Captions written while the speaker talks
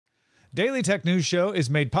Daily Tech News Show is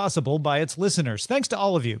made possible by its listeners. Thanks to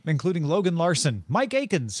all of you, including Logan Larson, Mike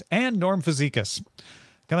Akins, and Norm Fazekas.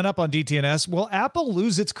 Coming up on DTNS, will Apple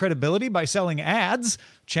lose its credibility by selling ads?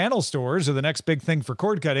 Channel stores are the next big thing for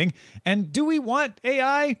cord cutting. And do we want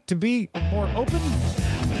AI to be more open?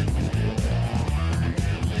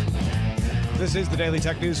 This is the Daily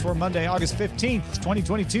Tech News for Monday, August 15th,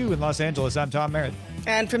 2022 in Los Angeles. I'm Tom Merritt.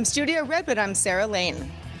 And from Studio Redwood, I'm Sarah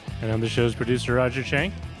Lane. And I'm the show's producer, Roger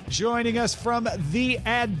Chang. Joining us from the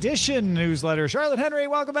Addition newsletter, Charlotte Henry,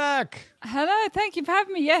 welcome back. Hello, thank you for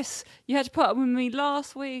having me. Yes, you had to put up with me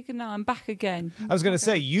last week, and now I'm back again. I was going to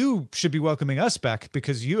say, you should be welcoming us back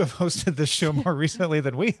because you have hosted this show more recently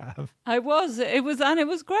than we have. It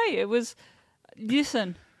was great.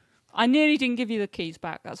 Listen, I nearly didn't give you the keys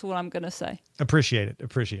back. That's all I'm going to say. Appreciate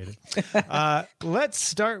it. Let's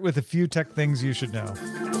start with a few tech things you should know.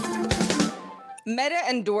 Meta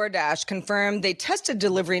and DoorDash confirmed they tested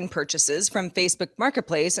delivering purchases from Facebook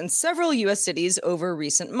Marketplace in several U.S. cities over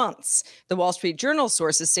recent months. The Wall Street Journal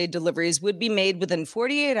sources say deliveries would be made within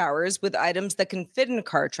 48 hours with items that can fit in a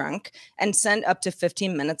car trunk and sent up to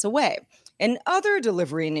 15 minutes away. In other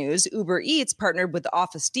delivery news, Uber Eats partnered with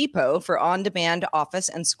Office Depot for on-demand office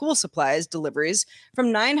and school supplies deliveries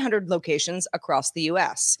from 900 locations across the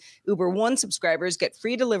U.S. Uber One subscribers get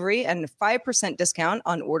free delivery and a 5% discount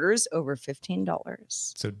on orders over $15.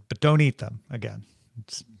 But don't eat them again,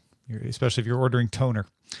 especially if you're ordering toner.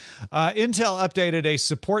 Intel updated a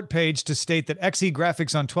support page to state that Xe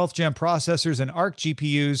graphics on 12th gen processors and Arc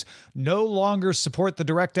GPUs no longer support the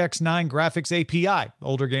DirectX 9 graphics API.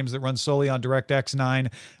 Older games that run solely on DirectX 9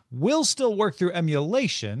 will still work through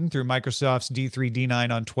emulation through Microsoft's D3,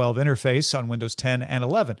 D9 on 12 interface on Windows 10 and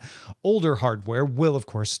 11. Older hardware will, of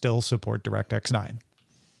course, still support DirectX 9.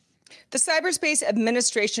 The Cyberspace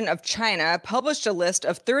Administration of China published a list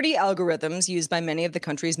of 30 algorithms used by many of the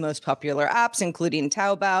country's most popular apps, including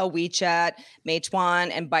Taobao, WeChat,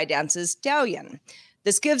 Meituan, and ByteDance's Douyin.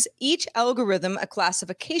 This gives each algorithm a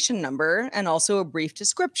classification number and also a brief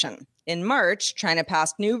description. In March, China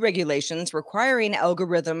passed new regulations requiring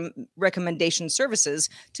algorithm recommendation services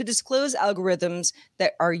to disclose algorithms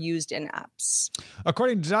that are used in apps.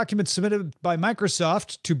 According to documents submitted by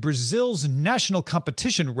Microsoft to Brazil's national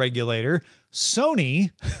competition regulator, Sony,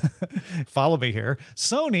 follow me here,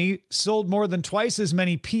 Sony sold more than twice as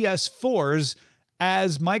many PS4s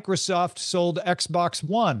as Microsoft sold Xbox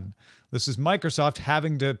One. This is Microsoft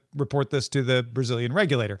having to report this to the Brazilian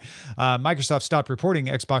regulator. Microsoft stopped reporting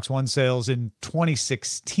Xbox One sales in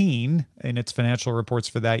 2016 in its financial reports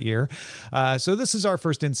for that year. So this is our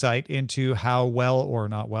first insight into how well or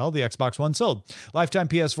not well the Xbox One sold. Lifetime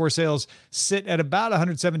PS4 sales sit at about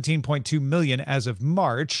 117.2 million as of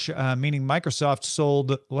March, meaning Microsoft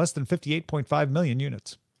sold less than 58.5 million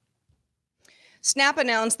units. Snap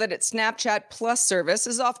announced that its Snapchat Plus service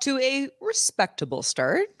is off to a respectable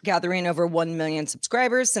start, gathering over 1 million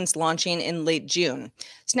subscribers since launching in late June.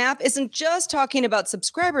 Snap isn't just talking about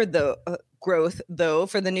subscriber growth, though,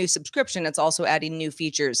 for the new subscription. It's also adding new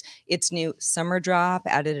features. Its new summer drop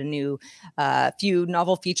added a new few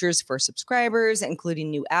novel features for subscribers, including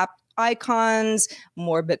new app icons,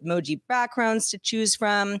 more Bitmoji backgrounds to choose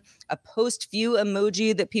from, a post view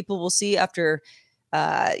emoji that people will see after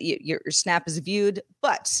your snap is viewed.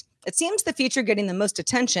 But it seems the feature getting the most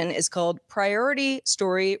attention is called Priority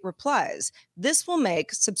Story Replies. This will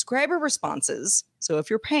make subscriber responses, so if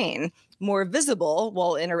you're paying, more visible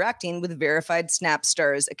while interacting with verified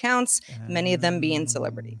Snapstars accounts, many of them being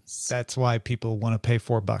celebrities. That's why people want to pay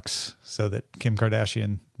 $4 so that Kim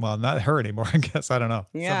Kardashian, well, not her anymore, I guess. I don't know.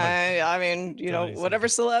 Yeah, I mean, whatever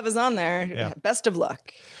celeb is on there, yeah. Best of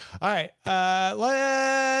luck. All right,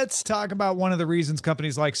 let's talk about one of the reasons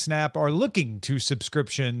companies like Snap are looking to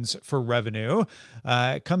subscriptions for revenue.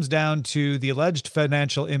 It comes down to the alleged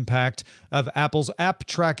financial impact of Apple's App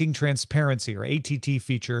Tracking Transparency, or ATT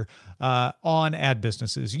feature, on ad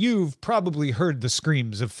businesses. You've probably heard the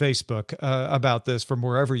screams of Facebook about this from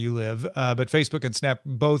wherever you live, but Facebook and Snap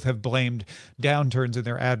both have blamed downturns in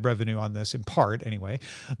their ad revenue on this, in part anyway.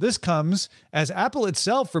 This comes as Apple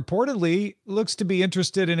itself reportedly looks to be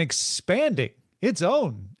interested in expanding its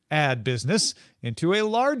own ad business into a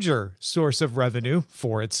larger source of revenue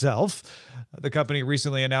for itself. The company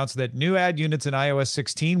recently announced that new ad units in iOS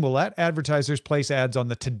 16 will let advertisers place ads on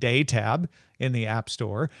the Today tab in the App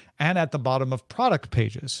Store and at the bottom of product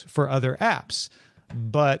pages for other apps.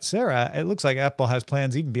 But Sarah, it looks like Apple has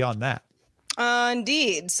plans even beyond that.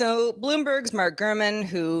 Indeed. So Bloomberg's Mark Gurman,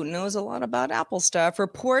 who knows a lot about Apple stuff,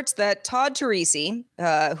 reports that Todd Teresi,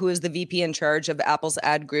 who is the VP in charge of Apple's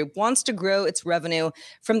ad group, wants to grow its revenue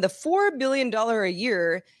from the $4 billion a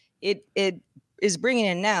year it is bringing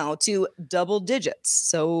in now to double digits.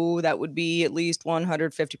 So that would be at least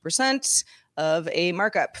 150% of a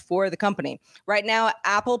markup for the company. Right now,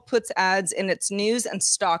 Apple puts ads in its news and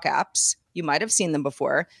stock apps. You might have seen them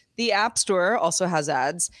before. The App Store also has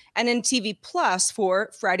ads, and in TV Plus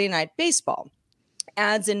for Friday Night Baseball.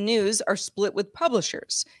 Ads and news are split with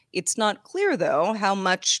publishers. It's not clear, though, how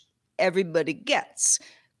much everybody gets.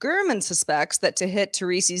 Gurman suspects that to hit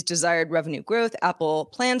Terese's desired revenue growth, Apple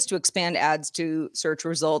plans to expand ads to search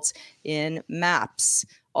results in Maps,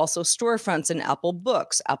 also storefronts in Apple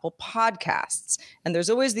Books, Apple Podcasts, and there's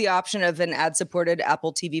always the option of an ad-supported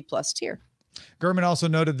Apple TV Plus tier. Gurman also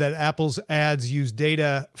noted that Apple's ads use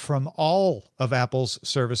data from all of Apple's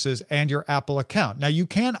services and your Apple account. Now, you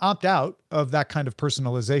can opt out of that kind of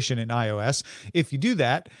personalization in iOS. If you do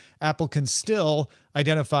that, Apple can still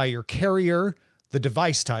identify your carrier, the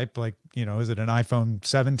device type, like, is it an iPhone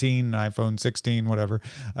 17, iPhone 16, whatever,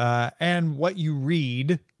 and what you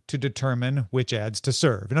read to determine which ads to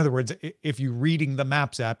serve. In other words, if you're reading the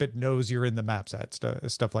Maps app, it knows you're in the Maps app,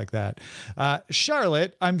 stuff like that.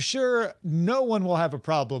 Charlotte, I'm sure no one will have a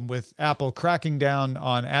problem with Apple cracking down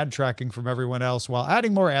on ad tracking from everyone else while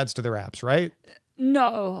adding more ads to their apps, right?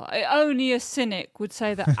 No, only a cynic would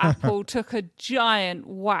say that Apple took a giant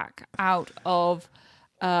whack out of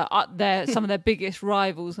some of their biggest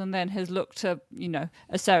rivals, and then has looked to,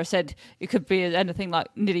 as Sarah said, it could be anything like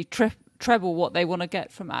nearly treble what they want to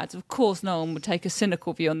get from ads. Of course, no one would take a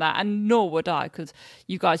cynical view on that, and nor would I, because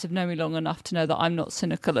you guys have known me long enough to know that I'm not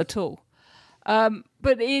cynical at all.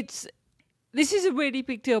 But this is a really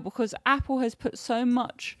big deal because Apple has put so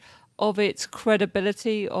much of its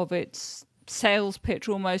credibility, of its sales pitch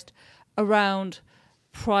almost, around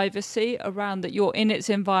privacy, around that you're in its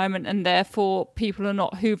environment and therefore people are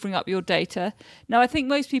not hoovering up your data. Now, I think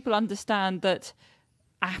most people understand that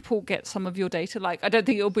Apple gets some of your data. Like, I don't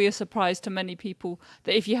think it'll be a surprise to many people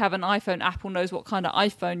that if you have an iPhone, Apple knows what kind of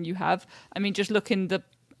iPhone you have. I mean, just look in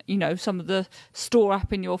some of the store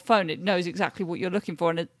app in your phone, it knows exactly what you're looking for,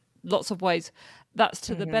 and in lots of ways that's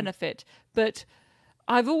to the benefit. But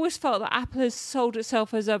I've always felt that Apple has sold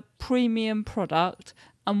itself as a premium product,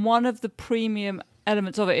 and one of the premium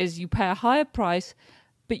elements of it is you pay a higher price,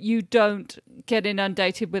 but you don't get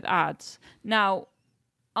inundated with ads. Now,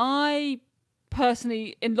 I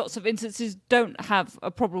personally, in lots of instances, don't have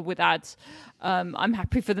a problem with ads. I'm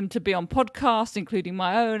happy for them to be on podcasts, including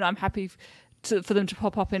my own. I'm happy for them to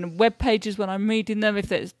pop up in web pages when I'm reading them,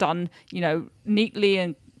 if it's done, neatly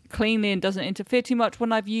and cleanly and doesn't interfere too much.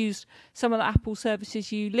 When I've used some of the Apple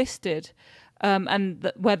services you listed,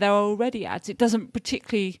 where there are already ads, it doesn't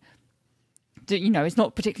particularly, it's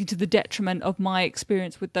not particularly to the detriment of my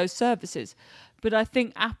experience with those services. But I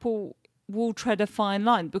think Apple will tread a fine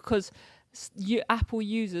line, because Apple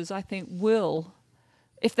users, I think, will,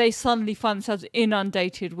 if they suddenly find themselves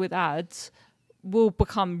inundated with ads, will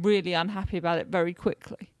become really unhappy about it very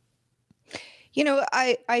quickly.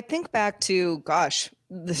 I think back to,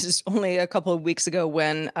 this is only a couple of weeks ago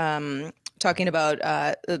when talking about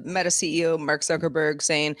Meta CEO Mark Zuckerberg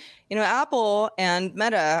saying, Apple and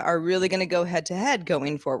Meta are really going to go head to head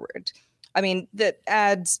going forward. I mean, the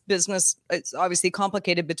ads business is obviously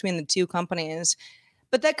complicated between the two companies,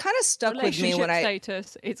 but that kind of stuck with me when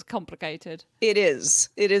it's complicated. It is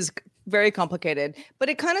very complicated, but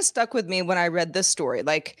it kind of stuck with me when I read this story.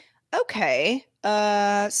 Like, okay,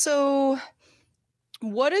 so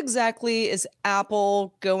what exactly is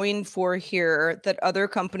Apple going for here that other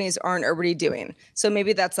companies aren't already doing? So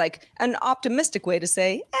maybe that's like an optimistic way to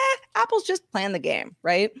say, Apple's just playing the game,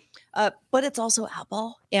 right? But it's also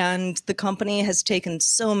Apple, and the company has taken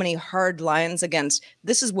so many hard lines against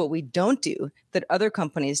this is what we don't do that other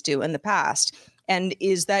companies do in the past. And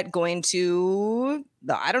is that going to,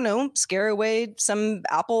 I don't know, scare away some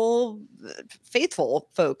Apple faithful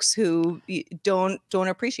folks who don't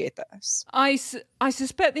appreciate this? I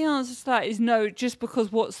suspect the answer to that is no, just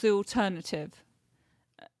because what's the alternative?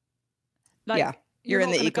 You're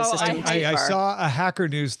in the ecosystem. I saw a Hacker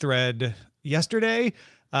News thread yesterday,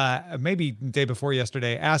 maybe day before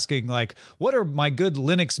yesterday, asking like, what are my good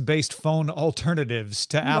Linux-based phone alternatives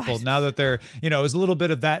to Apple now that they're, it was a little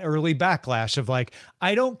bit of that early backlash of like,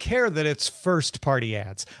 I don't care that it's first-party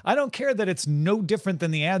ads. I don't care that it's no different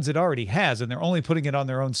than the ads it already has, and they're only putting it on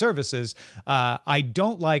their own services. I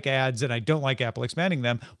don't like ads, and I don't like Apple expanding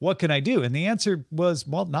them. What can I do? And the answer was,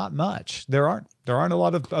 well, not much. There aren't a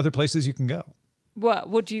lot of other places you can go.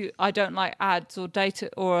 what do you? I don't like ads or data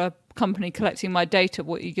or a company collecting my data.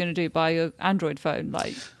 What are you going to do by your Android phone?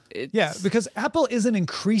 Like, yeah, because Apple isn't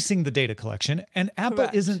increasing the data collection, and Apple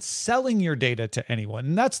Correct. isn't selling your data to anyone.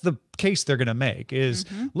 And that's the case they're going to make is,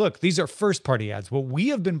 look, these are first-party ads. What we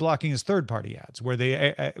have been blocking is third-party ads, where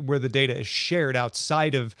where the data is shared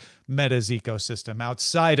outside of Meta's ecosystem,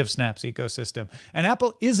 outside of Snap's ecosystem. And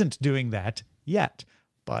Apple isn't doing that yet.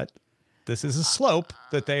 But this is a slope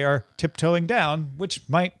that they are tiptoeing down, which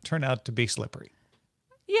might turn out to be slippery.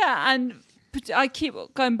 Yeah, and I keep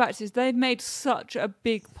going back to this. They've made such a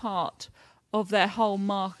big part of their whole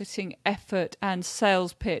marketing effort and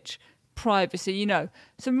sales pitch privacy. You know,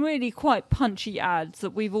 some really quite punchy ads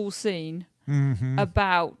that we've all seen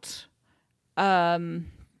about,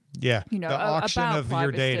 Yeah, you know, the auction about of privacy.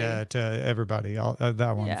 your data to everybody.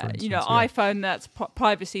 That one, Yeah, for instance. you know, yeah. iPhone, that's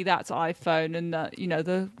privacy, that's iPhone, and you know,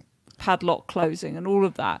 the padlock closing and all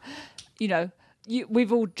of that. You know,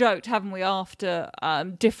 we've all joked, haven't we, after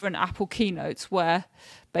different Apple keynotes where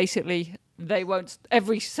basically they won't.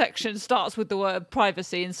 Every section starts with the word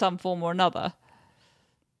privacy in some form or another.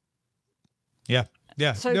 Yeah.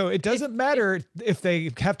 Yeah. So no, it doesn't matter if they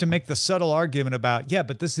have to make the subtle argument about, yeah,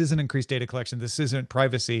 but this isn't increased data collection. This isn't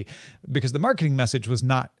privacy, because the marketing message was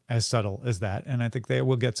not as subtle as that. And I think they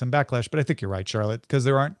will get some backlash. But I think you're right, Charlotte, because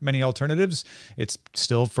there aren't many alternatives. It's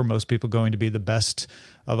still, for most people, going to be the best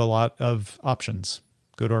of a lot of options,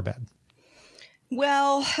 good or bad.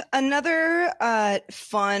 Well, another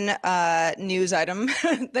fun news item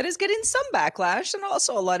that is getting some backlash and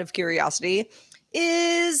also a lot of curiosity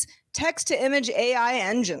is text-to-image AI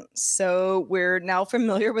engines. So we're now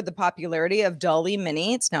familiar with the popularity of DALL-E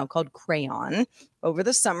Mini. It's now called Crayon. Over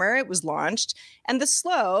the summer, it was launched. And the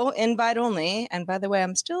slow, invite-only, and by the way,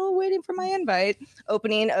 I'm still waiting for my invite,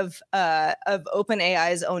 opening of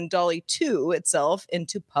OpenAI's own DALL-E 2 itself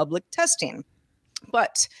into public testing.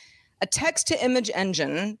 But a text-to-image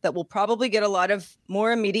engine that will probably get a lot of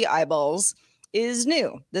more immediate eyeballs is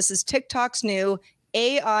new. This is TikTok's new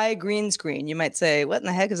AI green screen. You might say, what in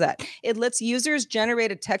the heck is that? It lets users generate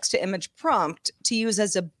a text-to-image prompt to use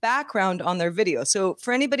as a background on their video. So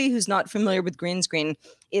for anybody who's not familiar with green screen,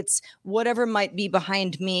 it's whatever might be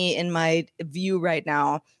behind me in my view right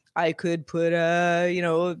now. I could put a, you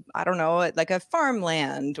know, I don't know, like a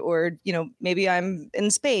farmland, or, you know, maybe I'm in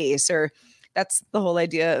space, or that's the whole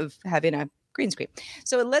idea of having a green screen.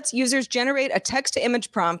 So it lets users generate a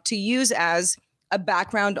text-to-image prompt to use as a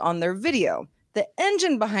background on their video. The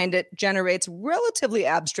engine behind it generates relatively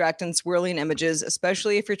abstract and swirling images,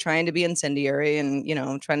 especially if you're trying to be incendiary and, you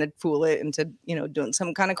know, trying to fool it into, you know, doing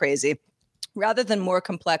some kind of crazy, rather than more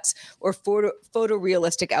complex or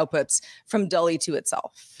photorealistic outputs from DALL-E 2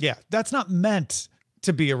 itself. Yeah, that's not meant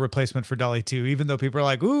to be a replacement for DALL-E 2, even though people are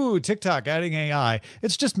like, ooh, TikTok adding AI.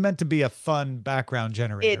 It's just meant to be a fun background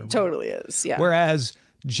generator. It totally is, yeah. Whereas,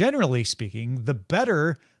 generally speaking, the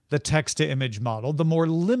better the text-to-image model, the more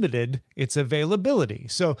limited its availability.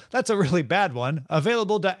 So that's a really bad one,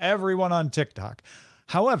 available to everyone on TikTok.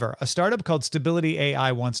 However, a startup called Stability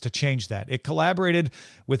AI wants to change that. It collaborated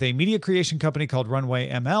with a media creation company called Runway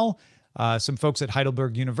ML, some folks at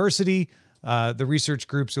Heidelberg University, the research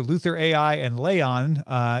groups Luther AI and Leon,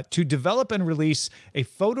 to develop and release a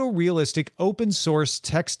photorealistic open source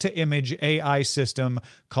text-to-image AI system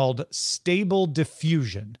called Stable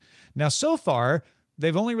Diffusion. Now, so far,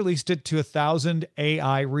 they've only released it to 1,000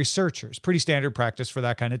 AI researchers. Pretty standard practice for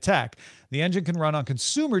that kind of tech. The engine can run on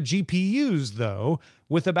consumer GPUs, though,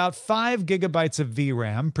 with about 5 gigabytes of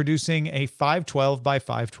VRAM, producing a 512 by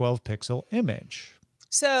 512 pixel image.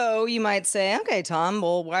 So you might say, okay, Tom,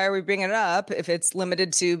 well, why are we bringing it up if it's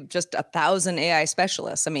limited to just 1,000 AI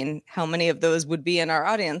specialists? I mean, how many of those would be in our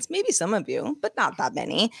audience? Maybe some of you, but not that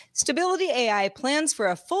many. Stability AI plans for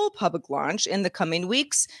a full public launch in the coming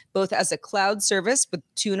weeks, both as a cloud service with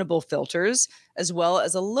tunable filters, as well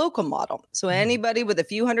as a local model. So anybody with a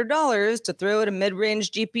few $100s to throw at a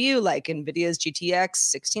mid-range GPU like NVIDIA's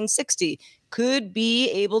GTX 1660 could be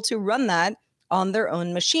able to run that on their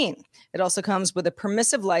own machine. It also comes with a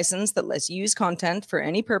permissive license that lets you use content for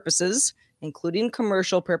any purposes, including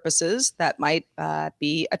commercial purposes that might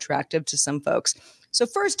be attractive to some folks. So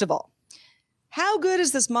first of all, how good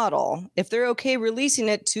is this model if they're okay releasing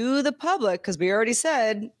it to the public? Because we already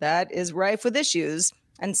said that is rife with issues.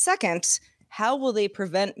 And second, how will they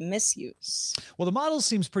prevent misuse? Well, the model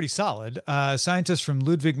seems pretty solid. Scientists from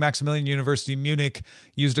Ludwig Maximilian University Munich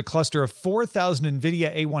used a cluster of 4,000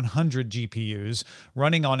 NVIDIA A100 GPUs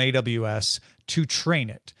running on AWS to train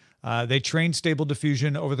it. They trained Stable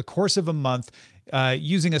Diffusion over the course of a month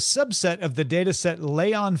using a subset of the dataset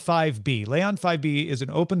Leon 5B. Leon 5B is an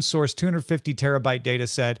open source 250 terabyte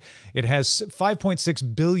dataset. It has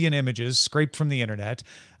 5.6 billion images scraped from the internet.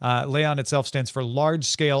 Leon itself stands for Large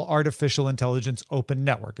Scale Artificial Intelligence Open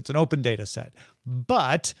Network. It's an open dataset.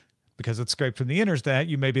 But because it's scraped from the internet,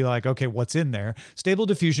 you may be like, okay, what's in there? Stable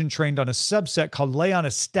Diffusion trained on a subset called Leon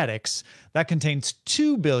Aesthetics that contains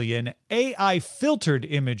 2 billion AI filtered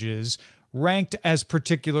images ranked as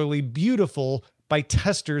particularly beautiful by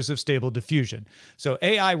testers of Stable Diffusion. So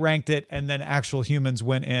AI ranked it, and then actual humans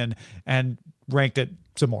went in and ranked it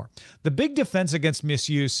some more. The big defense against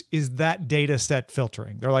misuse is that data set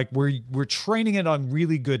filtering. They're like, we're training it on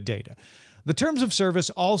really good data. The terms of service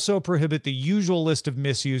also prohibit the usual list of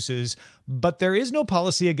misuses, but there is no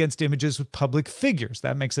policy against images with public figures.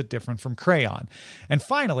 That makes it different from Crayon. And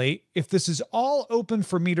finally, if this is all open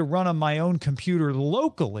for me to run on my own computer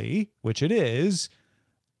locally, which it is,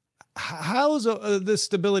 how is this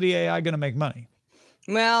Stability AI going to make money?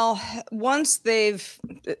 Well, once they've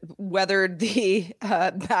weathered the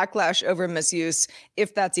backlash over misuse,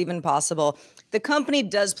 if that's even possible, the company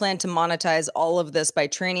does plan to monetize all of this by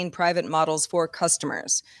training private models for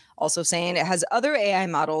customers. Also saying it has other AI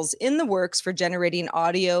models in the works for generating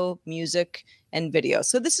audio, music, and video.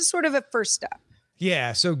 So this is sort of a first step.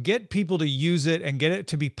 Yeah, so get people to use it and get it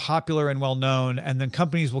to be popular and well known, and then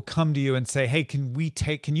companies will come to you and say, "Hey, can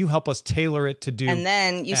you help us tailor it to do?" And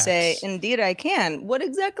then you X? say, "Indeed, I can." What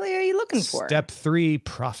exactly are you looking for? Step 3,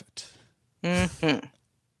 profit. Mm-hmm.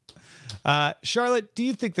 Charlotte, do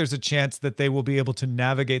you think there's a chance that they will be able to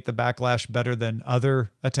navigate the backlash better than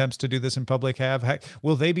other attempts to do this in public have?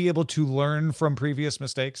 Will they be able to learn from previous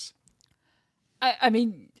mistakes? I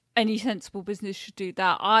mean, any sensible business should do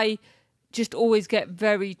that. I just always get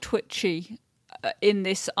very twitchy in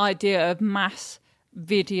this idea of mass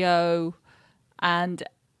video and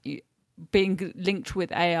being linked with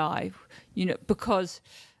AI, because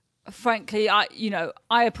frankly,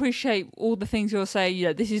 I appreciate all the things you're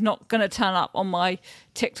saying. This is not going to turn up on my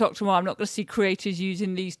TikTok tomorrow. I'm not going to see creators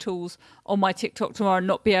using these tools on my TikTok tomorrow and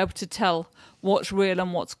not be able to tell what's real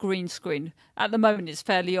and what's green screen. At the moment, it's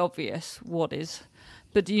fairly obvious what is.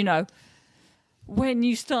 But, when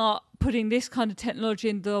you start putting this kind of technology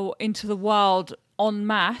into the world en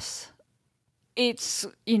masse, it's,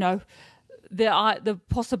 the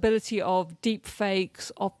possibility of deep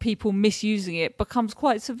fakes, of people misusing it, becomes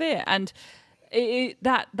quite severe. And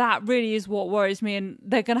that really is what worries me. And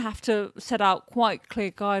they're going to have to set out quite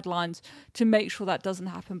clear guidelines to make sure that doesn't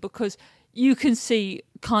happen, because you can see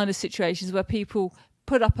kind of situations where people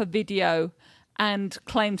put up a video and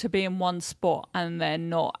claim to be in one spot and they're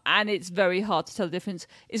not. And it's very hard to tell the difference.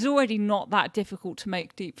 It's already not that difficult to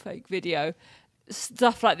make deepfake video.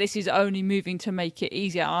 Stuff like this is only moving to make it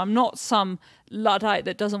easier. I'm not some Luddite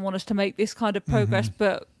that doesn't want us to make this kind of progress,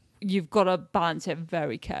 but you've got to balance it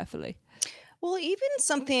very carefully. Well, even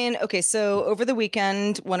something, okay, so over the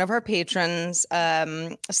weekend, one of our patrons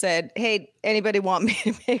said, "Hey, anybody want me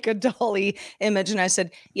to make a dolly image?" And I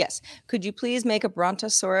said, "Yes. Could you please make a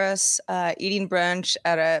brontosaurus eating brunch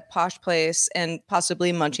at a posh place and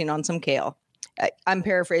possibly munching on some kale?" I'm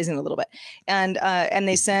paraphrasing a little bit. And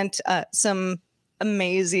they sent some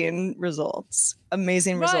amazing results.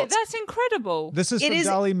 Amazing results. Right, that's incredible. This is from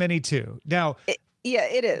Dolly Mini 2. Now, yeah,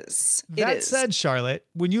 it is. That said, Charlotte,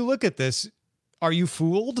 when you look at this, are you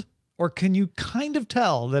fooled, or can you kind of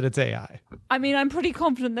tell that it's AI? I mean, I'm pretty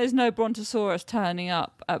confident there's no brontosaurus turning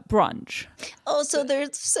up at brunch. Oh, so they're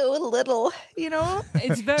so little,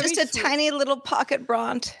 It's very just a tiny little pocket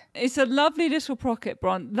bront. It's a lovely little pocket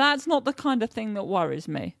bront. That's not the kind of thing that worries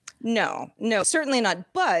me. No, certainly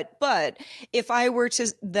not. But if I were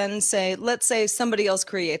to then say, let's say somebody else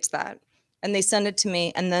creates that and they send it to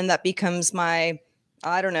me, and then that becomes my,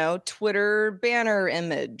 I don't know, Twitter banner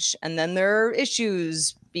image. And then there are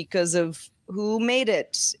issues because of who made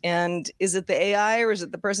it. And is it the AI or is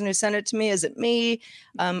it the person who sent it to me? Is it me?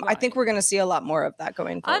 Right. I think we're going to see a lot more of that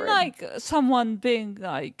going forward. Unlike someone being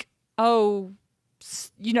like, oh,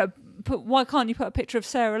 why can't you put a picture of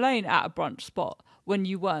Sarah Lane at a brunch spot when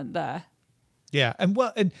you weren't there? Yeah, and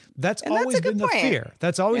that's always been the fear.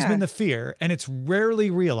 That's always been the fear, and it's rarely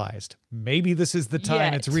realized. Maybe this is the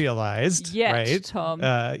time it's realized, right? Tom.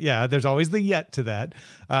 Yeah, there's always the yet to that.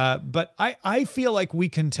 But I feel like we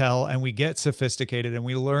can tell, and we get sophisticated, and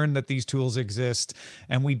we learn that these tools exist,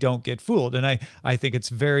 and we don't get fooled. And I think it's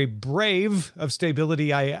very brave of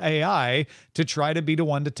Stability AI to try to be the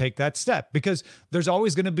one to take that step, because there's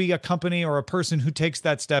always going to be a company or a person who takes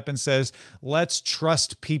that step and says, let's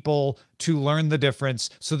trust people to learn the difference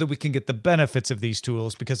so that we can get the benefits of these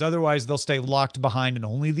tools, because otherwise they'll stay locked behind and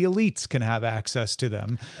only the elites can have access to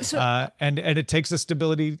them. And it takes a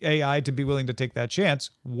stability AI to be willing to take that chance.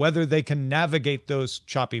 Whether they can navigate those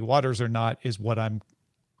choppy waters or not is what I'm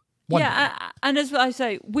wondering. Yeah, and as I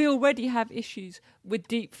say, we already have issues with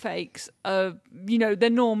deep fakes. They're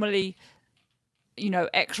normally,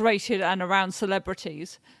 X-rated and around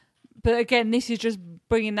celebrities. But again, this is just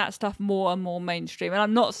bringing that stuff more and more mainstream. And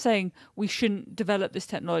I'm not saying we shouldn't develop this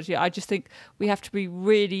technology. I just think we have to be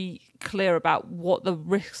really clear about what the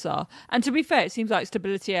risks are. And to be fair, it seems like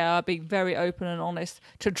Stability AI are being very open and honest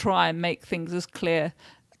to try and make things as clear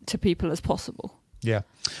to people as possible. Yeah.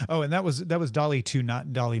 Oh, and that was DALL-E 2,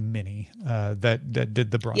 not DALL-E Mini, that did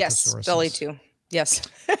the Brontosaurus. Yes, DALL-E 2. Yes.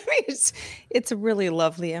 It's a really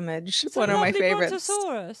lovely image. It's one of my favorites.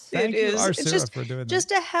 Brontosaurus. Thank you, It's Sarah, for doing that.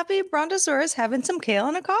 just a happy Brontosaurus having some kale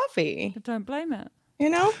and a coffee. I don't blame it.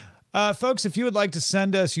 Folks, if you would like to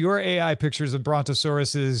send us your AI pictures of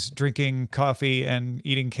Brontosauruses drinking coffee and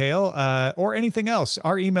eating kale, or anything else,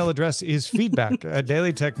 our email address is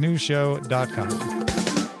feedback@dailytechnewsshow.com.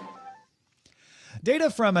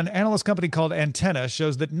 Data from an analyst company called Antenna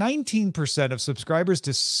shows that 19% of subscribers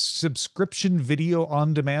to subscription video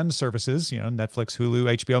on-demand services, Netflix, Hulu,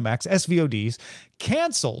 HBO Max, SVODs,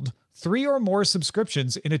 canceled 3 or more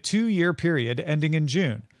subscriptions in a 2-year period ending in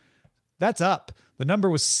June. That's up. The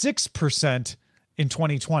number was 6% in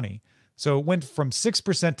 2020. So it went from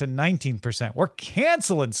 6% to 19%. We're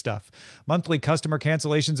canceling stuff. Monthly customer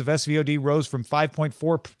cancellations of SVOD rose from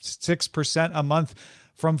 5.46% a month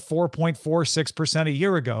from 4.46% a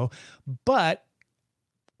year ago. But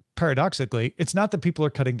paradoxically, it's not that people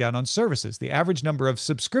are cutting down on services. The average number of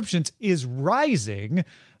subscriptions is rising.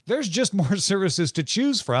 There's just more services to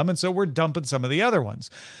choose from, and so we're dumping some of the other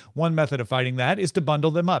ones. One method of fighting that is to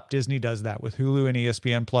bundle them up. Disney does that with Hulu and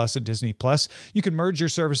ESPN Plus and Disney Plus. You can merge your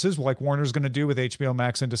services like Warner's going to do with HBO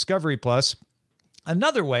Max and Discovery Plus.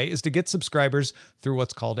 Another way is to get subscribers through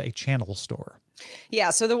what's called a channel store. Yeah,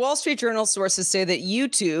 so the Wall Street Journal sources say that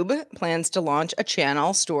YouTube plans to launch a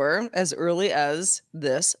channel store as early as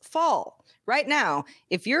this fall. Right now,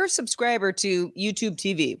 if you're a subscriber to YouTube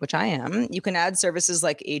TV, which I am, you can add services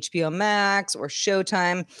like HBO Max or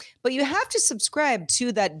Showtime, but you have to subscribe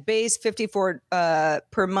to that base $54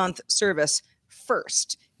 per month service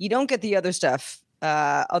first. You don't get the other stuff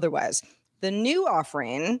otherwise. The new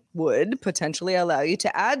offering would potentially allow you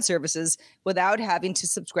to add services without having to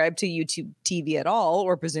subscribe to YouTube TV at all,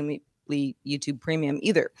 or presumably YouTube Premium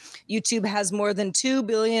either. YouTube has more than 2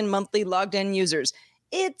 billion monthly logged in users.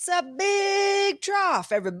 It's a big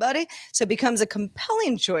trough, everybody. So it becomes a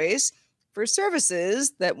compelling choice for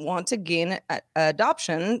services that want to gain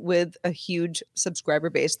adoption with a huge subscriber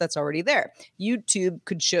base that's already there. YouTube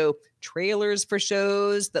could show trailers for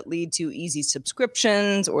shows that lead to easy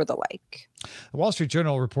subscriptions or the like. The Wall Street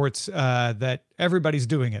Journal reports that everybody's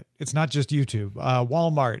doing it. It's not just YouTube.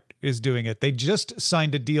 Walmart is doing it. They just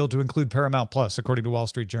signed a deal to include Paramount Plus, according to Wall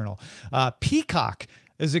Street Journal. Peacock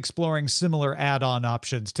is exploring similar add-on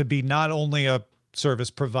options to be not only a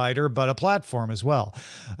service provider, but a platform as well.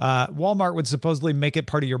 Walmart would supposedly make it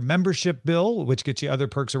part of your membership bill, which gets you other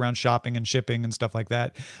perks around shopping and shipping and stuff like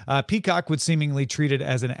that. Peacock would seemingly treat it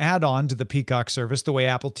as an add-on to the Peacock service, the way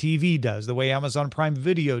Apple TV does, the way Amazon Prime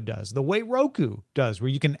Video does, the way Roku does, where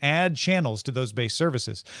you can add channels to those base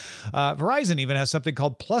services. Verizon even has something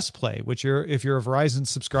called Plus Play, which if you're a Verizon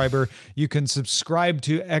subscriber, you can subscribe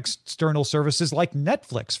to external services like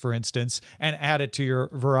Netflix, for instance, and add it to your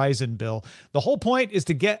Verizon bill. The whole point is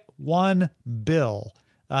to get one bill.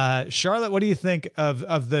 Charlotte, what do you think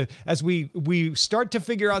of the, as we start to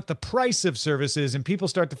figure out the price of services and people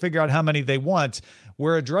start to figure out how many they want,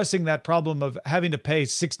 we're addressing that problem of having to pay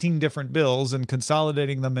 16 different bills and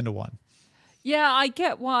consolidating them into one. Yeah, I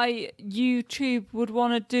get why YouTube would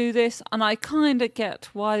want to do this, and I kind of get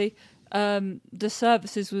why the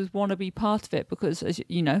services would want to be part of it, because as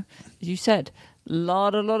you said, a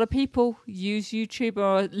lot of people use YouTube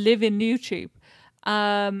or live in YouTube.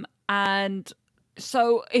 And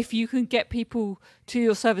so if you can get people to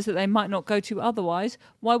your service that they might not go to otherwise,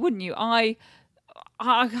 why wouldn't you? I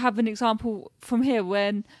have an example from here.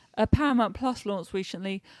 When Paramount Plus launched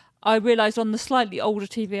recently, I realized on the slightly older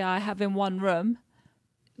TV I have in one room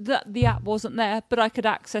that the app wasn't there, but I could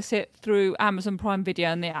access it through Amazon Prime Video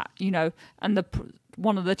and the app, and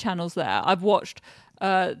one of the channels there. I've watched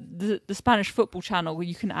the Spanish football channel where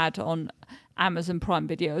you can add on Amazon Prime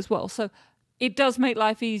Video as well. So it does make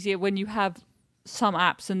life easier when you have some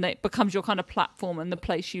apps and it becomes your kind of platform and the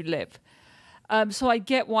place you live. So I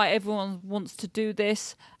get why everyone wants to do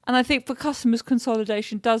this. And I think for customers,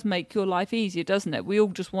 consolidation does make your life easier, doesn't it? We all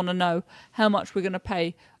just want to know how much we're going to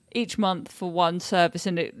pay each month for one service,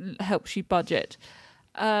 and it helps you budget.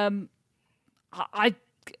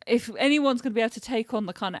 If anyone's going to be able to take on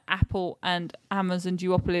the kind of Apple and Amazon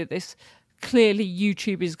duopoly of this, clearly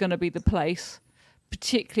YouTube is going to be the place,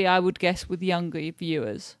 particularly, I would guess, with younger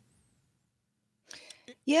viewers.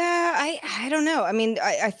 Yeah, I don't know. I mean,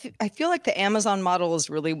 I feel like the Amazon model is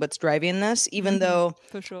really what's driving this, even though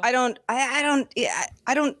for sure. I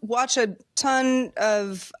don't watch a ton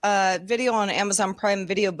of video on Amazon Prime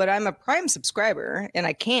Video, but I'm a Prime subscriber and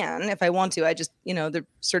I can if I want to. I just, there are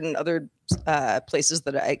certain other places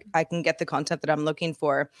that I can get the content that I'm looking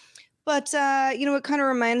for. But, it kind of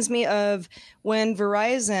reminds me of when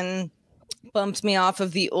Verizon bumped me off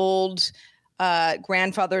of the old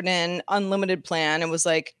grandfathered in unlimited plan and was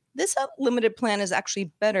like, this unlimited plan is actually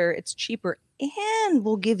better. It's cheaper. And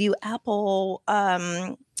we'll give you Apple,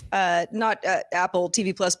 not Apple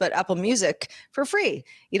TV Plus, but Apple Music for free.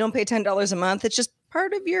 You don't pay $10 a month. It's just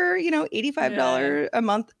part of your, $85 a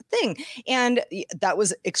month thing. And that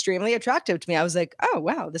was extremely attractive to me. I was like, oh,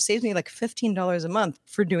 wow, this saves me like $15 a month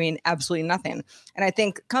for doing absolutely nothing. And I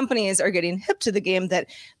think companies are getting hip to the game that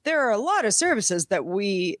there are a lot of services that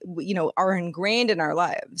we are ingrained in our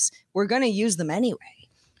lives. We're going to use them anyway.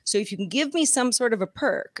 So if you can give me some sort of a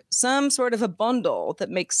perk, some sort of a bundle that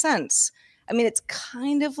makes sense, I mean, it's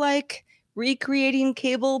kind of like recreating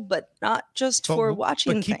cable, but not just for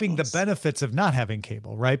watching but keeping things. the benefits of not having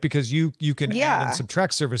cable, right? Because you can add and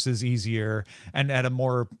subtract services easier and at a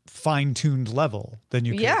more fine-tuned level than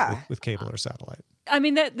you can with cable or satellite. I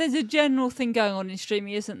mean, there's a general thing going on in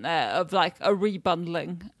streaming, isn't there, of like a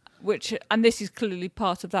rebundling, and this is clearly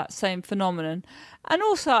part of that same phenomenon. And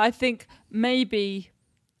also, I think maybe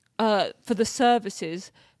for the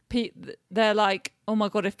services, they're like, oh my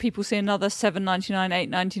god, if people see another $7.99,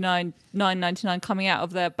 $8.99, $9.99 coming out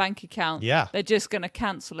of their bank account, they're just going to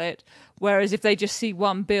cancel it. Whereas if they just see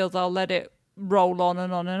one bill, they'll let it roll on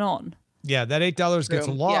and on and on. Yeah, that $8 gets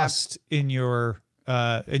lost in your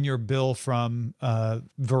bill from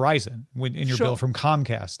Verizon, in your bill from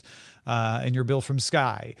Comcast, in your bill from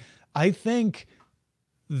Sky. I think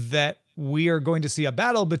that we are going to see a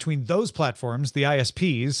battle between those platforms, the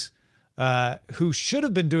ISPs, who should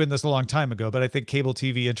have been doing this a long time ago, but I think cable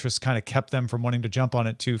TV interests kind of kept them from wanting to jump on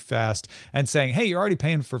it too fast and saying, hey, you're already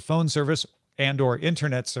paying for phone service and or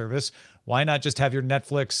internet service. Why not just have your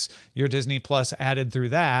Netflix, your Disney Plus added through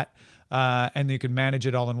that? And you can manage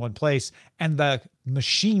it all in one place. And the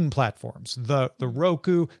machine platforms, the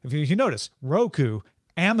Roku, if you notice, Roku,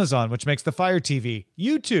 Amazon, which makes the Fire TV,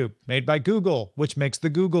 YouTube, made by Google, which makes the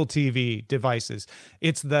Google TV devices.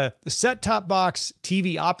 It's the set-top box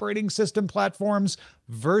TV operating system platforms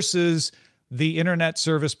versus the internet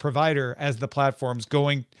service provider as the platforms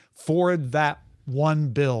going for that one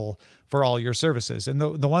bill for all your services. And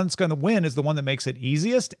the one that's going to win is the one that makes it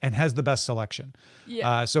easiest and has the best selection.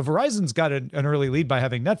 Yeah. So Verizon's got an early lead by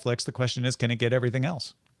having Netflix. The question is, can it get everything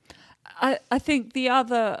else? I think the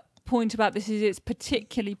other point about this is it's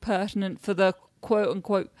particularly pertinent for the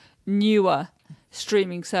quote-unquote newer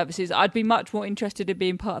streaming services. I'd be much more interested in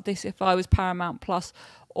being part of this if I was Paramount Plus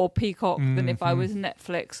or Peacock than if I was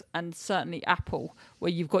Netflix, and certainly Apple,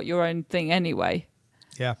 where you've got your own thing anyway.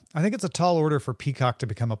 Yeah, I think it's a tall order for Peacock to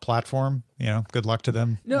become a platform. Good luck to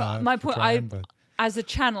them. No, my point, as a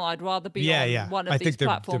channel, I'd rather be on one of these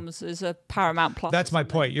platforms as a Paramount Plus. That's my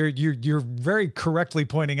point. You're very correctly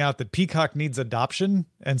pointing out that Peacock needs adoption,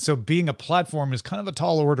 and so being a platform is kind of a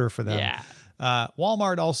tall order for them. Yeah.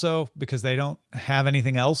 Walmart also, because they don't have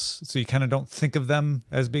anything else, so you kind of don't think of them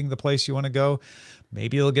as being the place you want to go.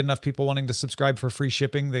 Maybe they'll get enough people wanting to subscribe for free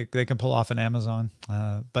shipping they can pull off an Amazon.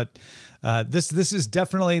 But this is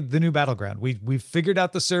definitely the new battleground. We've figured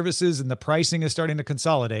out the services and the pricing is starting to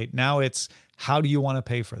consolidate. Now it's how do you want to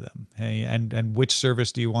pay for them, and which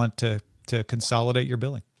service do you want to consolidate your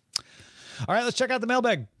billing? All right, let's check out the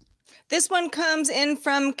mailbag. This one comes in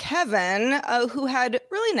from Kevin, who had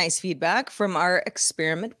really nice feedback from our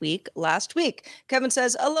experiment week last week. Kevin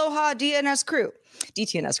says, aloha, DTNS crew.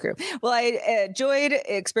 Well, I enjoyed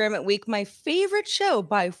Experiment Week. My favorite show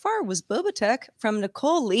by far was Boba Tech from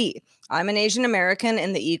Nicole Lee. I'm an Asian American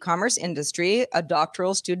in the e-commerce industry, a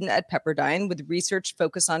doctoral student at Pepperdine with research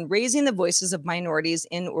focused on raising the voices of minorities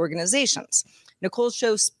in organizations. Nicole's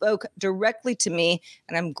show spoke directly to me,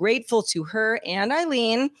 and I'm grateful to her and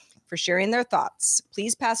Eileen for sharing their thoughts.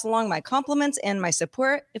 Please pass along my compliments and my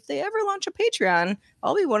support. If they ever launch a Patreon,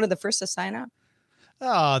 I'll be one of the first to sign up.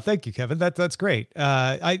 Oh, thank you, Kevin. That's great.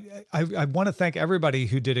 I want to thank everybody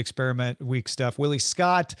who did Experiment Week stuff. Willie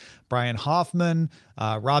Scott, Brian Hoffman,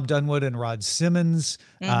 Rob Dunwood, and Rod Simmons,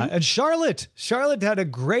 and Charlotte. Charlotte had a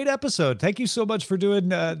great episode. Thank you so much for doing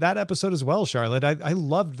that episode as well, Charlotte. I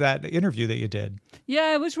loved that interview that you did.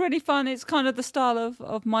 Yeah, it was really fun. It's kind of the style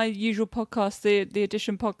of my usual podcast, the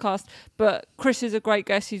Edition podcast. But Chris is a great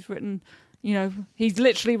guest. He's written, he's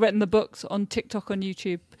literally written the books on TikTok, on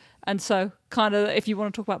YouTube. And so kind of, if you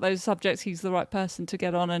want to talk about those subjects, he's the right person to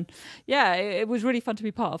get on. And yeah, it was really fun to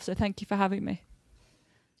be part of. So thank you for having me.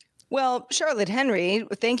 Well, Charlotte Henry,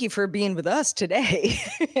 thank you for being with us today.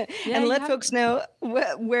 And let folks know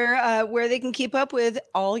where they can keep up with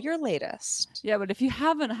all your latest. Yeah, but if you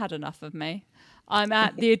haven't had enough of me, I'm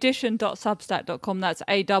at theedition.substack.com. That's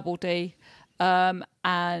ADD.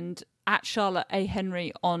 And at Charlotte A.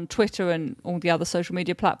 Henry on Twitter and all the other social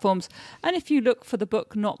media platforms. And if you look for the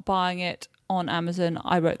book Not Buying It on Amazon,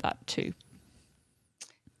 I wrote that too.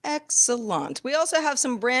 Excellent. We also have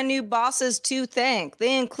some brand new bosses to thank.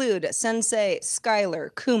 They include Sensei,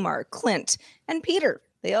 Skylar, Kumar, Clint, and Peter.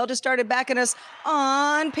 They all just started backing us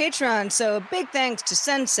on Patreon. So big thanks to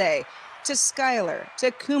Sensei, to Skylar, to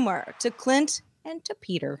Kumar, to Clint, and to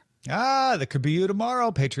Peter. That could be you tomorrow.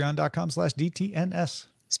 Patreon.com/DTNS.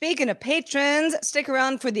 Speaking of patrons, stick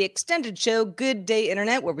around for the extended show, Good Day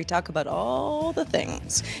Internet, where we talk about all the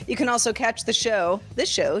things. You can also catch this show,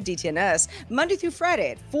 DTNS, Monday through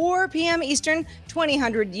Friday at 4 p.m. Eastern,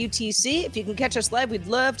 2000 UTC. If you can catch us live, we'd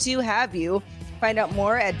love to have you. Find out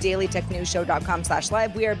more at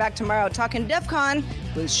dailytechnewsshow.com/live. We are back tomorrow talking DEF CON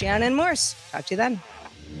with Shannon Morse. Talk to you then.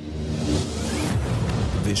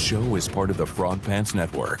 This show is part of the Frog Pants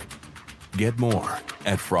Network. Get more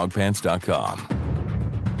at frogpants.com.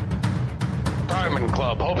 Diamond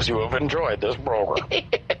Club hopes you have enjoyed this program.